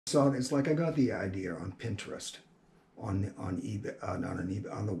So it's like I got the idea on Pinterest, on eBay, not on eBay,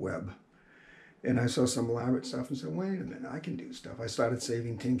 on the web. And I saw some elaborate stuff and said, wait a minute, I can do stuff. I started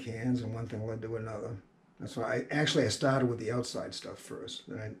saving tin cans, and one thing led to another. That's why I started with the outside stuff first.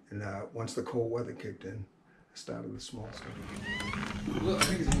 And once the cold weather kicked in, I started with small stuff.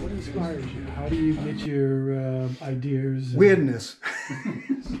 What inspires you? How do you get your ideas? Weirdness.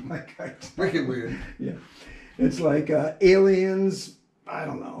 Wicked weird. Yeah. It's like aliens, I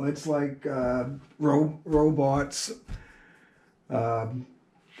don't know. It's like robots, cartoon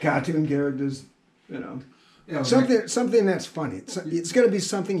characters, you know. Yeah, something that's funny. It's got to be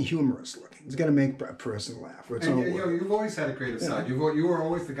something humorous looking. It's got to make a person laugh. And you know, you've always had a creative side. You were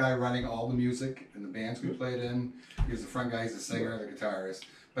always the guy running all the music in the bands we played in. He was the front guy, he's the singer, the guitarist.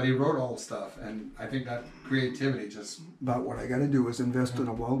 But he wrote all the stuff, and I think that creativity just... But what I got to do is invest in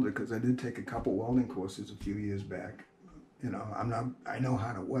a welder, because I did take a couple welding courses a few years back. You know, I know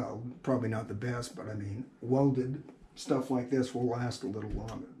how to weld. Probably not the best, but I mean, welded stuff like this will last a little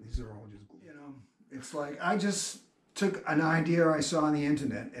longer. These are all just, you know, it's like I just took an idea I saw on the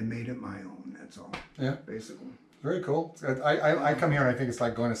internet and made it my own. That's all. Yeah, basically. Very cool. I come here and I think it's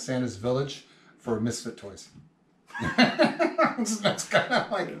like going to Santa's Village for misfit toys. That's kind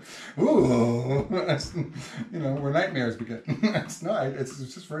of like, ooh, you know, where nightmares begin. It's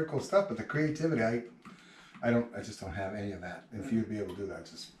just very cool stuff. But the creativity, I just don't have any of that. If you'd be able to do that,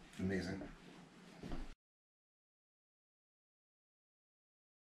 it's just amazing.